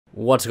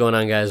What's going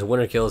on, guys?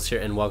 Winter Kills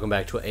here, and welcome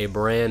back to a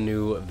brand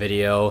new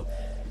video.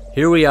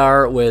 Here we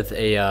are with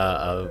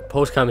a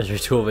post-commentary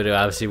tool video.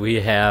 Obviously, we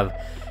have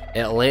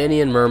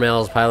Atlantean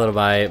Mermails piloted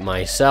by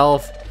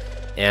myself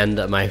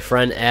and my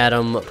friend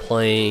Adam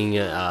playing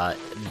Extra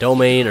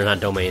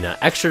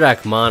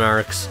Deck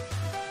Monarchs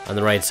on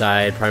the right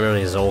side,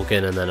 primarily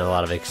Zolkin, and then a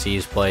lot of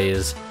Xyz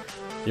plays.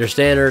 Your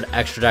standard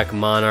Extra Deck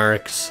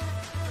Monarchs.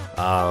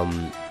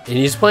 And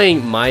he's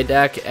playing my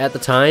deck at the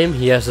time.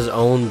 He has his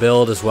own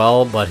build as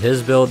well, but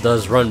his build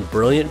does run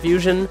Brilliant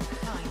Fusion,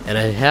 and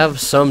I have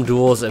some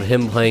duels of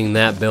him playing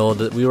that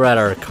build. We were at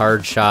our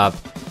card shop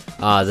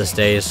this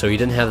day, so he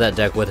didn't have that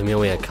deck with him. He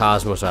only had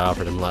Cosmo, so I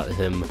offered him let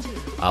him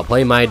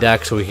play my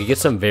deck so we could get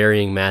some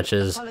varying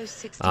matches.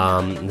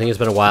 I think it's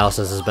been a while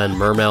since it's been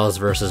Mermails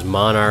versus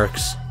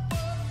Monarchs,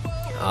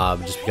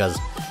 just because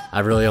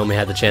I've really only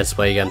had the chance to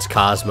play against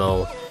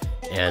Cosmo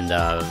and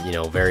you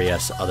know,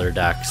 various other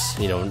decks.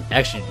 You know,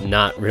 actually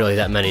not really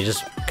that many,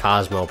 just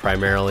Cosmo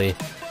primarily,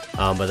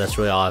 but that's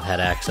really all I've had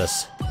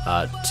access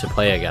to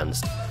play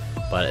against.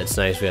 But it's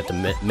nice we have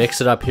to mix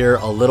it up here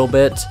a little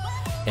bit,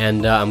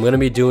 and I'm going to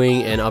be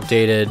doing an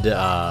updated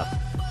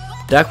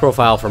deck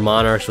profile for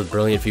Monarchs with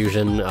Brilliant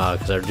Fusion,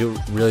 because I do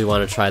really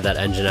want to try that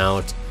engine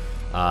out.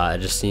 It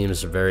just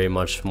seems very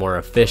much more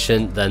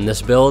efficient than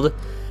this build.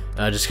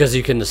 Just because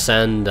you can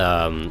send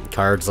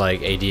cards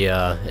like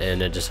Idea,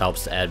 and it just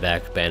helps to add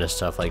back banish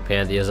stuff like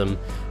Pantheism.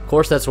 Of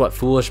course, that's what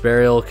Foolish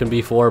Burial can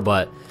be for,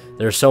 but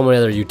there's so many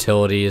other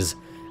utilities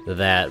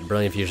that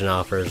Brilliant Fusion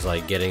offers,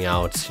 like getting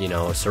out, you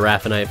know,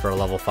 Seraphinite for a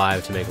level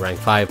 5 to make rank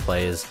 5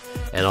 plays,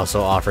 and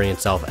also offering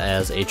itself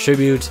as a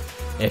tribute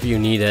if you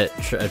need it,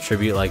 a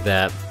tribute like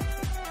that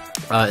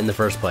in the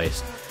first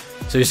place.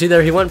 So you see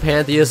there, he went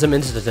Pantheism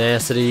into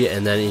Tenacity,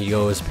 and then he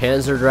goes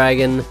Panzer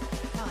Dragon.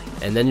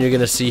 And then you're going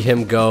to see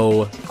him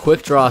go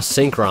Quick Draw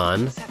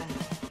Synchron.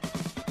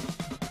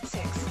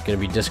 Going to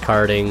be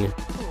discarding,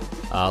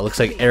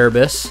 looks like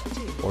Erebus,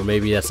 or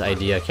maybe that's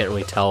Idea, I can't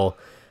really tell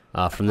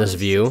from this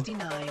view.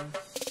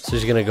 So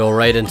he's going to go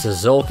right into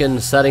Zolkin,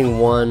 setting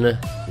 1, and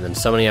then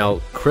summoning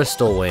out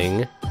Crystal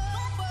Wing.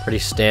 Pretty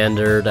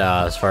standard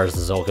as far as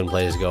the Zolkin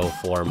plays go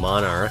for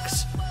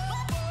Monarchs.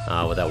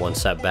 With that one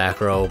set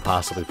back row,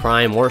 possibly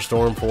Prime or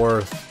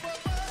Stormforth.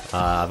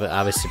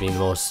 Obviously being the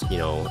most, you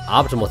know,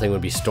 optimal thing would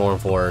be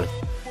Stormforth.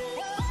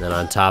 Then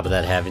on top of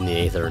that, having the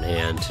Aether in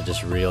hand to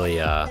just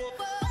really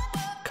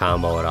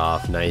combo it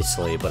off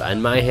nicely. But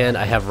in my hand,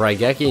 I have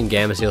Raigeki and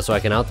Gameciel, so I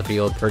can out the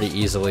field pretty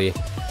easily.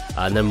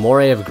 And then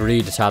Moray of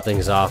Greed to top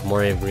things off.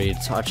 Moray of Greed,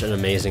 such an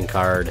amazing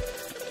card.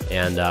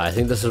 And I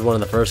think this is one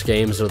of the first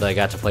games that I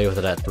got to play with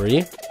it at 3.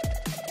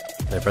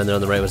 My friend there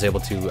on the right was able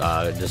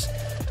to just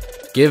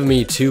give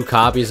me 2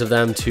 copies of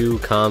them, 2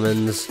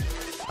 commons,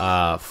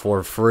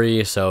 for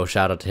free, so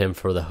shout out to him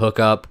for the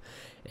hookup,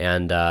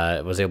 and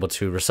was able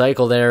to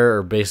recycle there,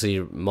 or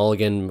basically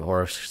mulligan,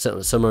 or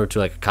similar to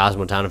like a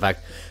Cosmo Town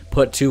effect,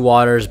 put 2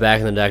 waters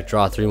back in the deck,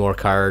 draw 3 more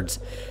cards,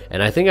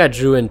 and I think I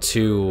drew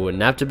into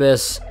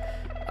Neptibus,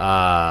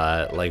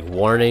 like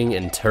Warning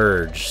and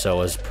Turge, so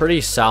it was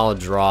pretty solid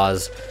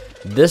draws.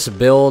 This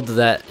build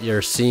that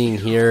you're seeing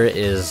here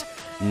is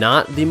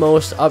not the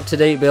most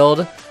up-to-date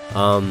build.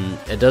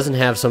 It doesn't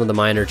have some of the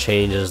minor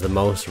changes the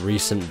most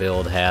recent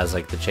build has,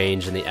 like the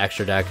change in the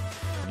extra deck.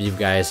 If you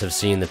guys have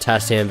seen the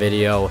test hand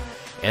video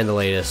and the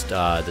latest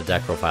the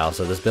deck profile,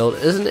 so this build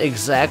isn't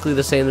exactly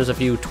the same. There's a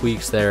few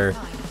tweaks there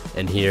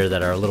and here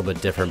that are a little bit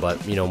different,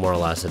 but you know, more or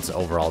less it's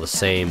overall the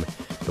same.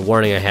 The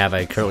Warning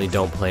I currently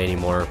don't play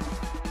anymore,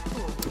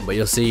 but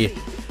you'll see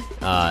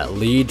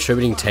lead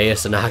tributing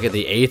Teus to knock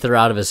the Aether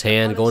out of his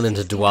hand, going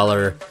into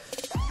Dweller,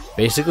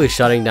 basically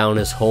shutting down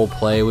his whole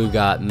play. We've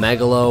got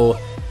Megalo.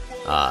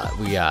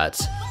 We got,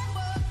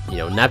 you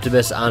know,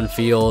 Neptibus on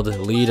field.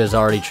 Lead has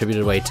already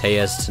tributed away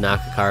Teus to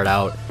knock a card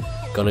out.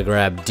 Gonna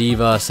grab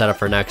Diva, set up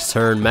for next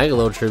turn.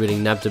 Megalo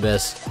tributing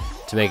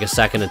Neptibus to make a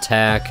second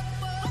attack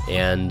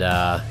and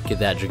get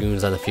that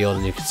Dragoons on the field.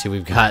 And you can see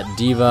we've got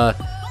Diva,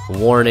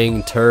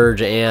 Warning,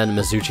 Turge, and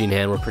Mizuchi in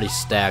hand. We're pretty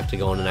stacked to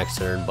go into next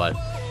turn, but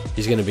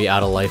he's gonna be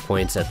out of life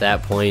points at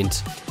that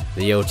point.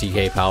 The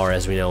OTK power,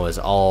 as we know, is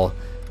all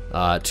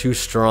too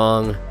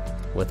strong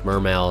with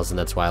Mermails, and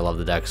that's why I love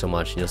the deck so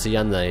much. And you'll see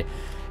on the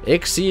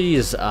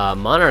Xyz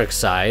Monarch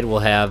side, we'll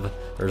have,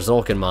 or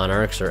Zolkin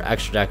Monarchs, or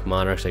Extra Deck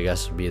Monarchs, I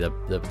guess would be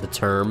the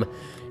term.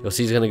 You'll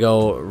see he's going to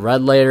go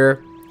red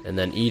layer, and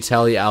then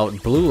E-Telly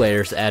out blue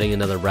layers, adding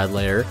another red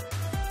layer.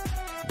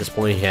 At this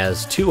point, he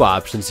has 2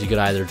 options. He could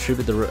either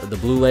tribute the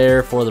blue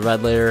layer for the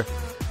red layer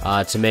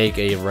to make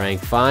a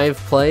rank 5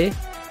 play,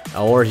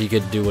 or he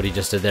could do what he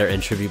just did there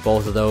and tribute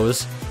both of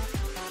those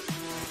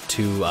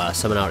to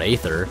summon out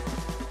Aether,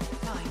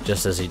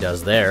 just as he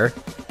does there.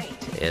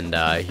 And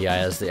he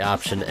has the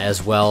option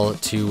as well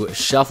to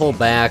shuffle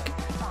back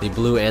the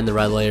blue and the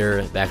red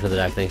layer back into the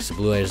deck thanks to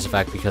blue layer's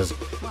effect, because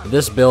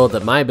this build,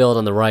 my build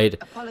on the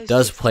right,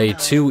 does play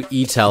 2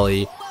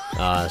 E-Telly,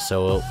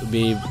 so it'll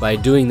be, by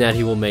doing that,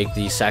 he will make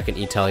the second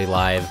E-Telly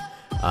live,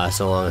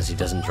 so long as he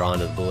doesn't draw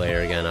into the blue layer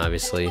again,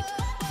 obviously.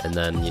 And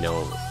then, you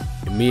know,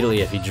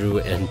 immediately if he drew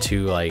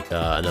into like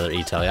another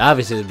E-Tele.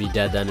 Obviously it would be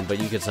dead then,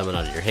 but you could summon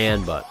out of your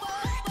hand, but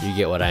you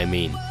get what I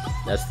mean.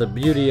 That's the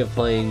beauty of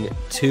playing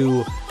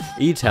 2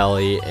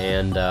 E-Tele,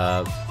 and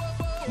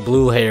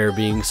Blue Hair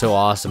being so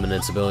awesome in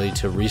its ability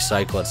to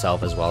recycle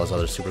itself as well as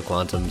other Super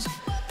Quantums.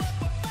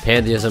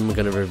 Pantheism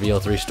going to reveal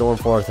 3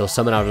 Stormforth. He'll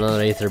summon out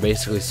another Aether,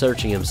 basically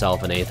searching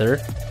himself an Aether.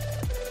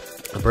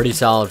 A pretty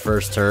solid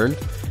first turn.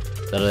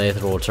 That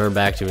Aether will turn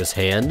back to his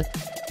hand.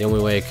 The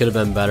only way it could have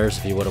been better is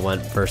if he would have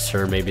went first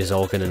turn, maybe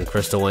Zulkin and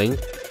Crystal Wing.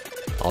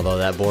 Although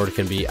that board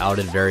can be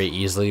outed very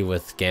easily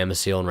with Gamma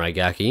Seal and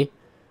Raigeki.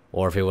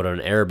 Or if he would have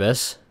an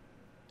Erebus,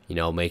 you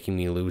know, making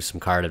me lose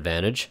some card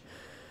advantage.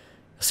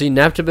 See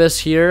Neptibus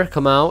here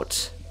come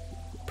out.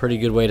 Pretty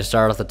good way to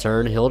start off the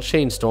turn. He'll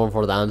chain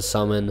Stormforth on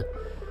summon.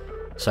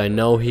 So I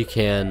know he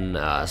can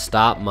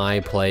stop my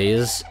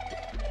plays.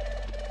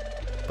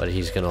 But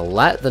he's going to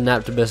let the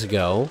Neptibus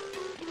go.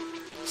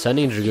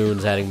 Sending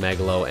Dragoons, adding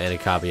Megalo, and a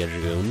copy of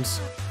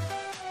Dragoons.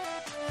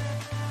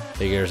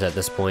 Figures at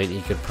this point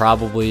he could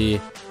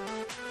probably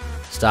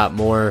stop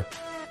more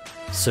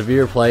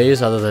severe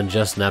plays other than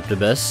just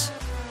Neptibus.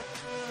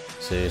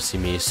 So you see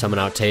me summon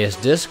out Teus,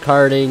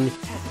 discarding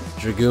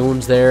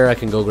Dragoons there. I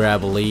can go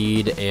grab a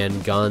lead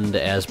and Gund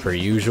as per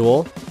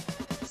usual.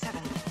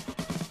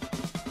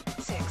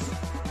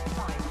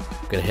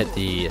 Gonna hit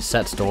the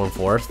set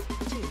Stormforth.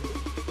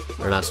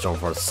 Or not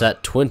Stormforth,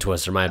 set Twin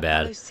Twister, my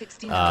bad.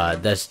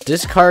 That's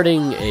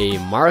discarding a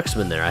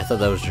Marksman there. I thought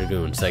that was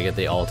Dragoons. I get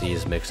the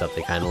alties mixed up.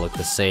 They kind of look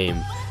the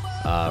same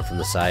from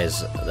the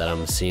size that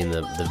I'm seeing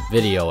the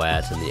video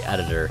at in the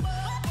editor.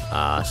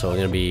 So we're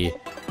going to be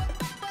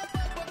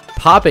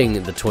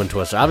popping the Twin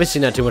Twister.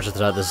 Obviously not too much of the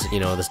threat.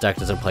 This deck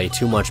doesn't play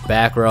too much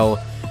back row.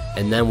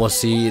 And then we'll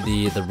see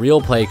the real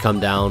play come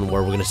down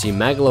where we're going to see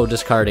Megalo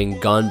discarding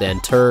Gund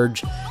and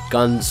Turge.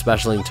 Gund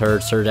specialing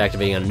Turge, Turge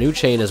activating on a new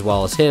chain, as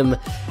well as him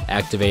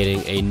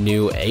activating a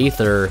new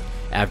Aether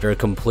after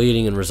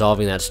completing and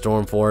resolving that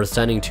Stormforth,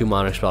 sending 2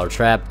 Monarch Spell or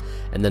Trap,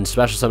 and then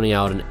special summoning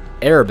out an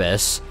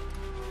Erebus,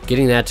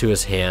 getting that to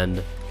his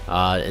hand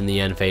in the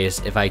end phase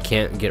if I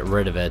can't get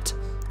rid of it.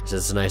 So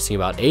that's the nice thing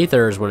about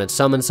Aethers, when it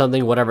summons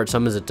something, whatever it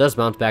summons, it does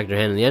bounce back to your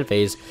hand in the end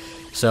phase.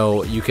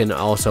 So you can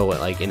also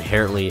like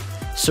inherently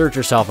search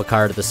yourself a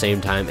card at the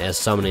same time as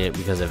summoning it,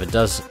 because if it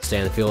does stay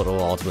in the field, it will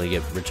ultimately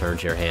get returned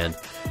to your hand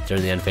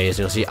during the end phase.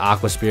 And you'll see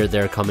Aqua Spirit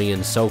there coming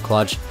in so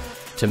clutch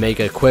to make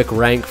a quick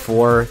rank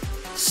 4,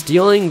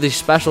 stealing the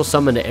special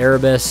summon to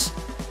Erebus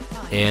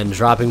and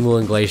dropping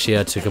Moulin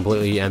Glacia to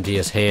completely empty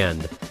his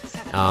hand.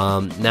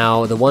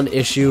 Now the one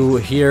issue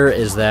here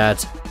is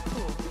that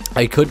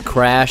I could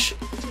crash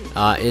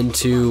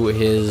into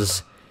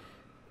his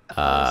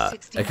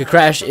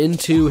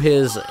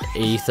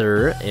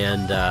Aether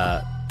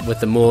and with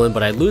the Moulin,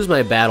 but I'd lose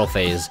my battle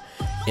phase.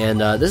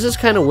 And this is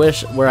kind of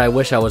where I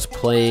wish I was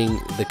playing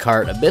the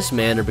card Abyss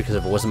Mander, because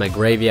if it wasn't my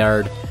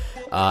graveyard,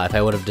 if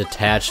I would have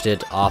detached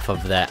it off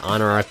of that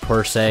Honor Arc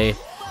per se,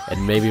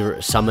 and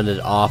maybe summoned it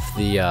off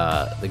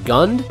the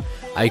Gund,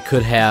 I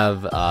could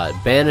have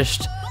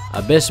banished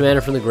Abyss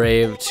Mander from the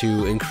grave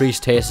to increase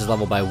Teus'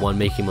 level by 1,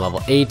 making him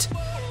level 8.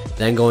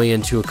 Then going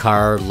into a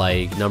card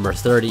like number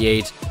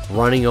 38,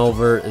 running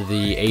over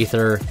the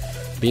Aether,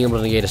 being able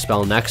to negate a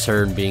spell next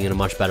turn, being in a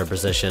much better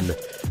position.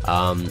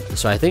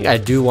 So I think I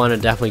do want to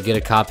definitely get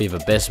a copy of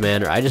Abyss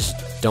Mander. I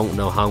just don't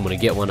know how I'm going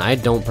to get one. I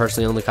don't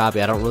personally own the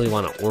copy. I don't really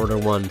want to order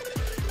one.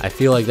 I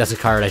feel like that's a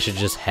card I should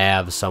just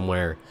have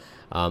somewhere.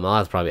 I'll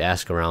have to probably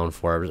ask around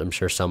for it. I'm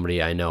sure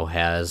somebody I know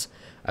has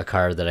a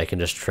card that I can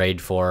just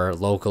trade for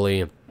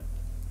locally,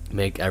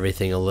 make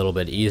everything a little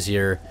bit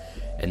easier,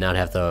 and not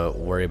have to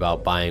worry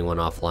about buying one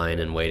offline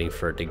and waiting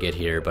for it to get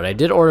here. But I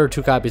did order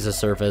 2 copies of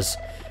Surface.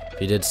 If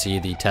you did see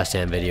the test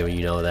hand video,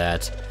 you know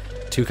that.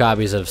 2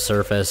 copies of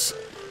Surface.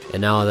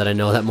 And now that I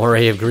know that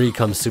Moray of Greed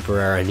comes super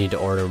rare, I need to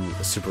order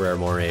super rare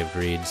Moray of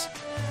Greeds.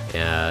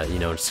 You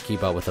know, just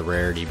keep up with the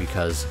rarity,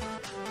 because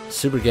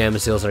Super Gamma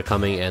Seals are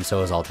coming, and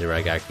so is Ulti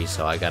Raigeki,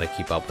 so I gotta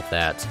keep up with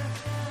that.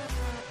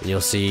 And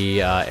you'll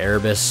see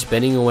Erebus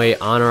spinning away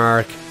Honor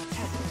Arc,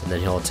 and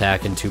then he'll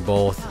attack into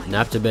both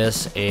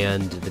Neptibus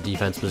and the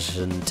defense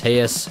position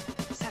Teus.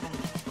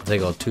 They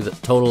go to the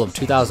total of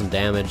 2,000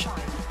 damage.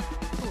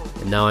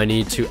 And now I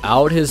need to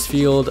out his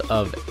field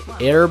of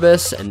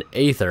Erebus and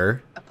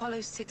Aether.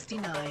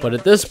 But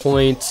at this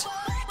point,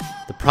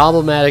 the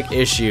problematic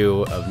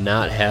issue of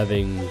not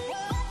having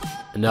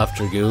enough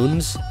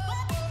Dragoons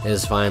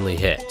is finally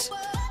hit.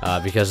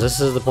 Because this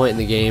is the point in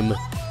the game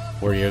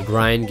where your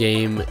grind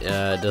game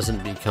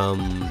doesn't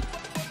become...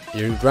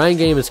 Your grind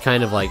game is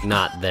kind of like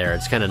not there.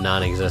 It's kind of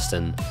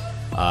non-existent.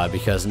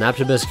 Because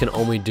Neptibus can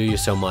only do you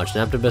so much.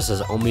 Neptibus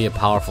is only a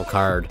powerful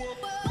card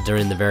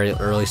during the very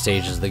early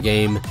stages of the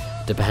game,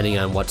 depending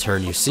on what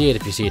turn you see it.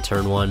 If you see it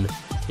turn 1,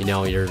 you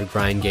know, your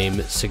grind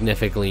game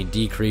significantly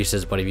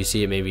decreases, but if you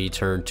see it maybe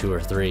turn 2 or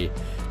 3,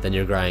 then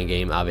your grind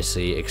game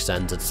obviously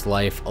extends its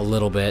life a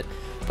little bit.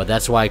 But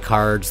that's why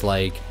cards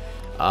like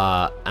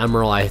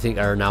Emerald, I think,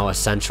 are now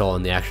essential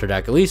in the extra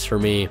deck, at least for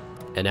me.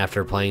 And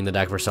after playing the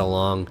deck for so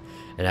long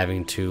and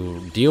having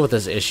to deal with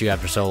this issue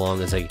after so long,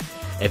 it's like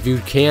if you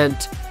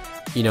can't,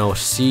 you know,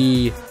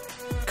 see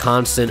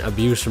constant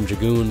abuse from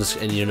Dragoons,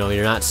 and you know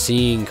you're not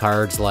seeing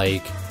cards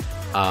like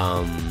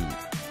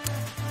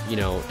you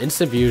know,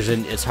 instant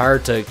fusion, it's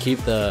hard to keep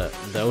the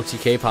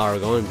OTK power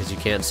going because you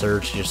can't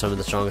search some of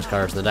the strongest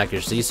cards in the deck,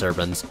 your Sea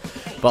Serpents.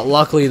 But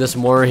luckily this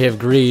Moray of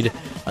Greed,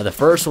 the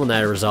first one that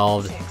I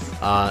resolved,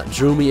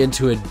 drew me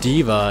into a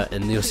Diva,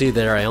 and you'll see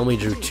there I only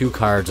drew 2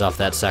 cards off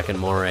that second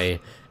Moray.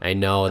 I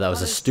know that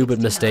was a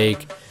stupid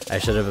mistake. I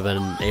should have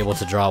been able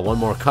to draw 1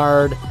 more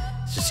card.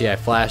 So you see I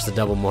flashed the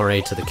double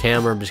Moray to the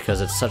camera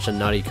because it's such a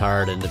nutty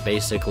card, and it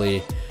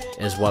basically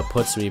is what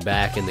puts me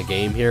back in the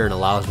game here and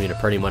allows me to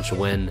pretty much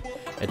win.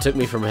 It took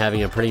me from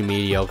having a pretty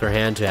mediocre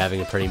hand to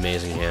having a pretty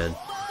amazing hand.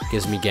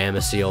 Gives me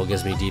Gamma Seal,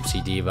 gives me Deep Sea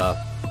Diva,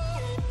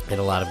 and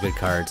a lot of good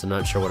cards. I'm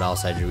not sure what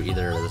else I drew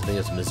either. I think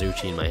it's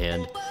Mizuchi in my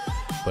hand.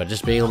 But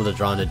just being able to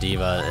draw into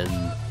Diva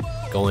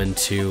and go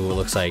into, it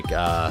looks like,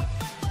 a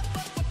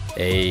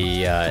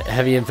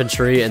heavy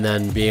infantry, and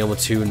then being able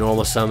to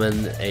normal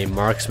summon a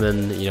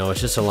marksman, you know, it's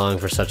just allowing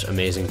for such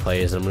amazing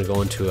plays. I'm going to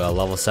go into a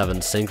level 7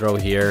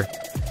 Synchro here.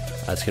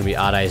 It's going to be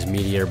Odd Eye's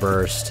Meteor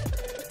Burst,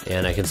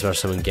 and I can start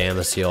summon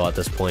Gamma Seal at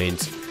this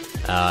point,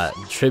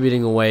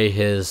 tributing away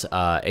his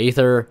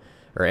Aether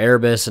or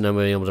Erebus, and I'm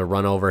going to be able to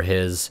run over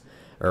his,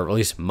 or at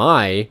least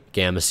my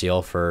Gamma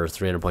Seal for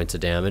 300 points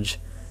of damage.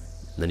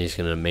 And then he's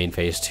going to main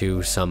phase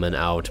 2 summon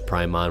out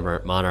Prime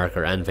Monarch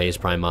or end phase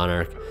Prime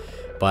Monarch.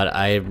 But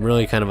I'm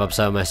really kind of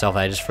upset with myself.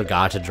 I just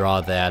forgot to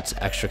draw that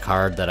extra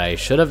card that I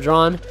should have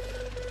drawn.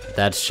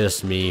 That's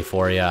just me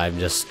for you. I'm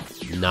just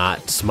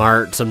not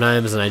smart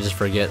sometimes, and I just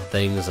forget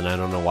things, and I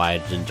don't know why I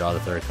didn't draw the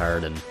 3rd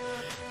card. And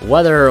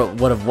whether it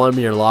would have won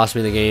me or lost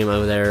me the game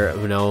over there,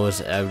 who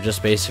knows. I would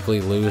just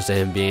basically lose to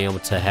him being able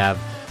to have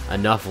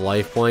enough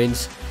life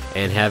points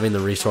and having the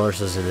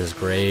resources in his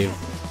grave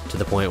to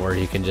the point where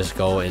he can just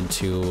go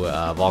into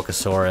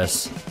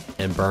Volcasaurus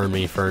and burn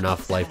me for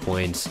enough life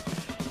points,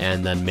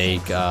 and then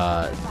make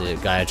the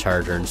Gaia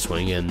Charger and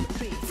swing in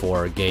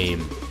for a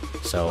game.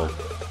 So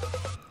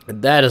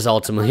that is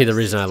ultimately the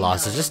reason I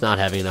lost, is just not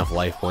having enough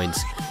life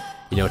points.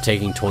 You know,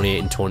 taking 28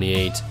 and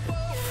 28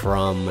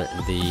 from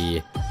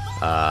the,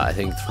 I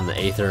think from the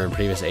Aether and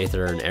previous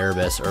Aether and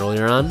Erebus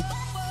earlier on.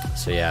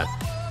 So yeah,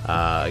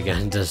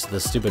 again, just the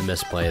stupid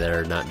misplay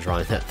there, not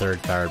drawing that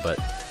 3rd card, but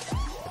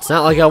it's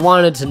not like I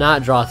wanted to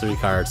not draw 3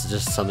 cards, it's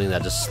just something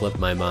that just slipped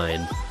my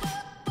mind.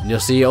 And you'll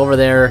see over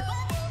there,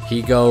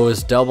 he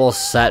goes double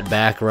set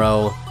back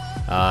row,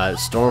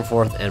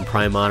 Stormforth and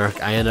Prime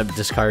Monarch. I end up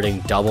discarding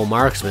double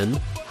Marksman.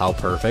 How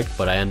perfect,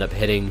 but I end up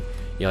hitting, you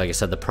know, like I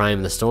said, the Prime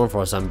and the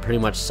Stormforth, so I'm pretty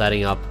much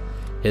setting up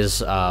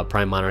his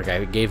Prime Monarch.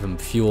 I gave him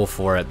fuel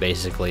for it,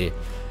 basically,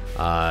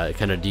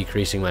 kind of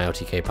decreasing my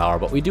OTK power.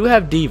 But we do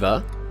have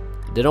Diva.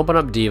 Did open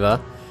up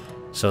Diva,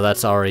 so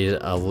that's already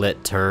a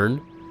lit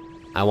turn.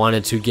 I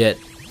wanted to get,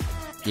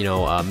 you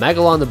know,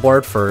 Megalo on the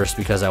board first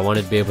because I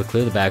wanted to be able to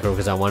clear the back row,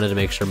 because I wanted to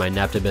make sure my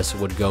Neptibus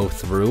would go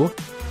through,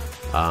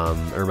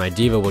 or my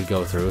Diva would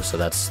go through, so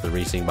that's the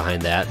reasoning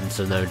behind that. And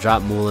so now we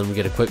drop Moulin, we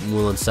get a quick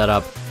Moulin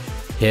setup,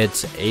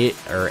 hit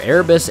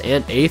Erebus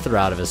and Aether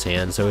out of his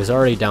hand, so he's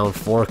already down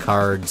 4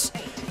 cards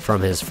from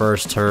his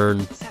first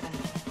turn,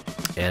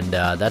 and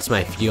that's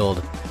my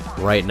field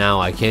right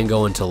now. I can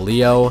go into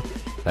Leo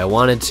if I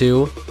wanted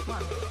to.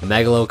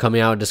 Megalo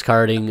coming out,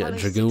 discarding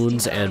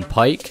Dragoons and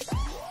Pike.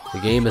 The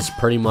game is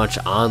pretty much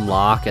on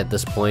lock at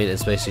this point.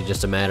 It's basically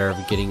just a matter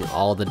of getting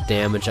all the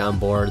damage on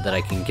board that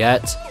I can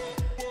get.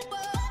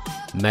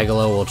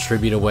 Megalo will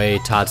tribute away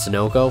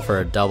Tatsunoko for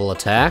a double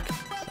attack.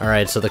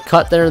 Alright, so the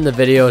cut there in the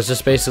video is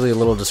just basically a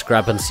little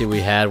discrepancy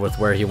we had with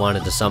where he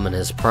wanted to summon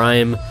his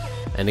Prime.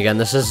 And again,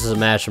 this is a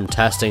match from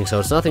testing,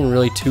 so it's nothing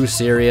really too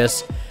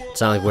serious.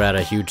 It's not like we're at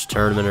a huge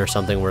tournament or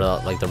something where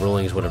like the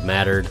rulings would have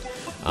mattered.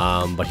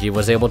 But he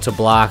was able to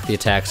block the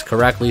attacks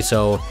correctly,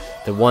 so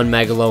the one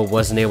Megalo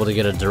wasn't able to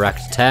get a direct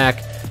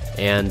attack,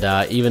 and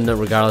even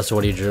regardless of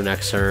what he drew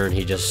next turn,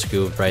 he just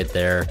scooped right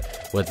there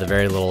with the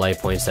very little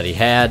life points that he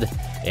had,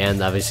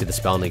 and obviously the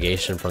spell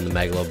negation from the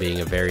Megalo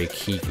being a very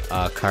key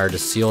card to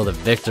seal the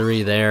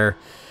victory there.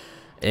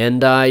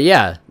 And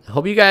yeah,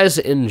 hope you guys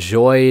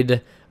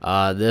enjoyed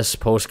this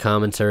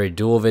post-commentary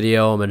duel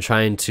video. I've been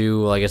trying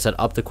to, like I said,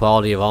 up the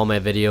quality of all my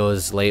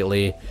videos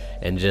lately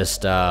and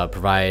just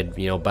provide,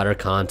 you know, better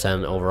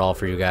content overall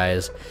for you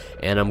guys.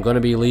 And I'm going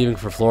to be leaving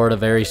for Florida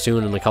very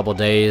soon in a couple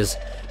days.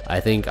 I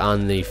think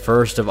on the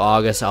 1st of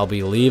August I'll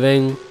be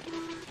leaving,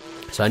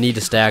 so I need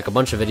to stack a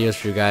bunch of videos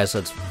for you guys, so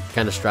it's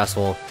kind of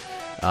stressful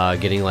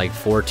getting like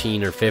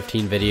 14 or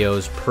 15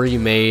 videos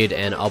pre-made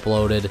and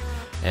uploaded,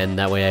 and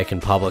that way I can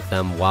public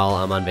them while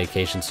I'm on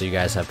vacation, so you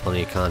guys have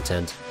plenty of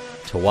content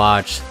to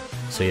watch,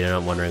 so you're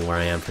not wondering where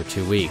I am for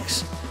 2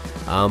 weeks.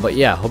 But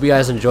yeah, hope you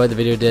guys enjoyed the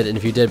video, and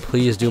if you did,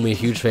 please do me a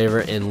huge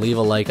favor and leave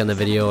a like on the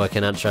video. I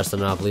cannot stress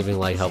enough, leaving a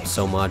like helps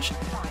so much.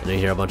 I know you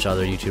hear a bunch of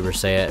other YouTubers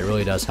say it. It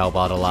really does help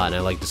out a lot, and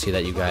I like to see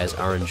that you guys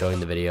are enjoying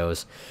the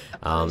videos,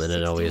 and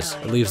it always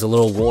leaves a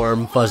little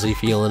warm, fuzzy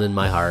feeling in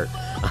my heart.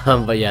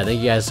 But yeah, thank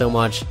you guys so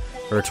much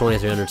for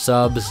 2,300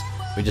 subs.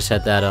 We just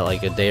hit that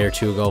like a day or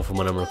two ago from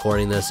when I'm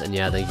recording this. And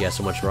yeah, thank you guys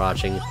so much for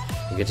watching.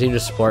 And continue to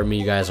support me.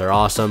 You guys are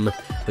awesome.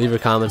 Leave your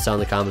comments down in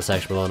the comment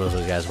section below. Those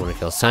are the guys want to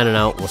kill. Signing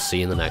out. We'll see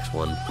you in the next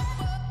one.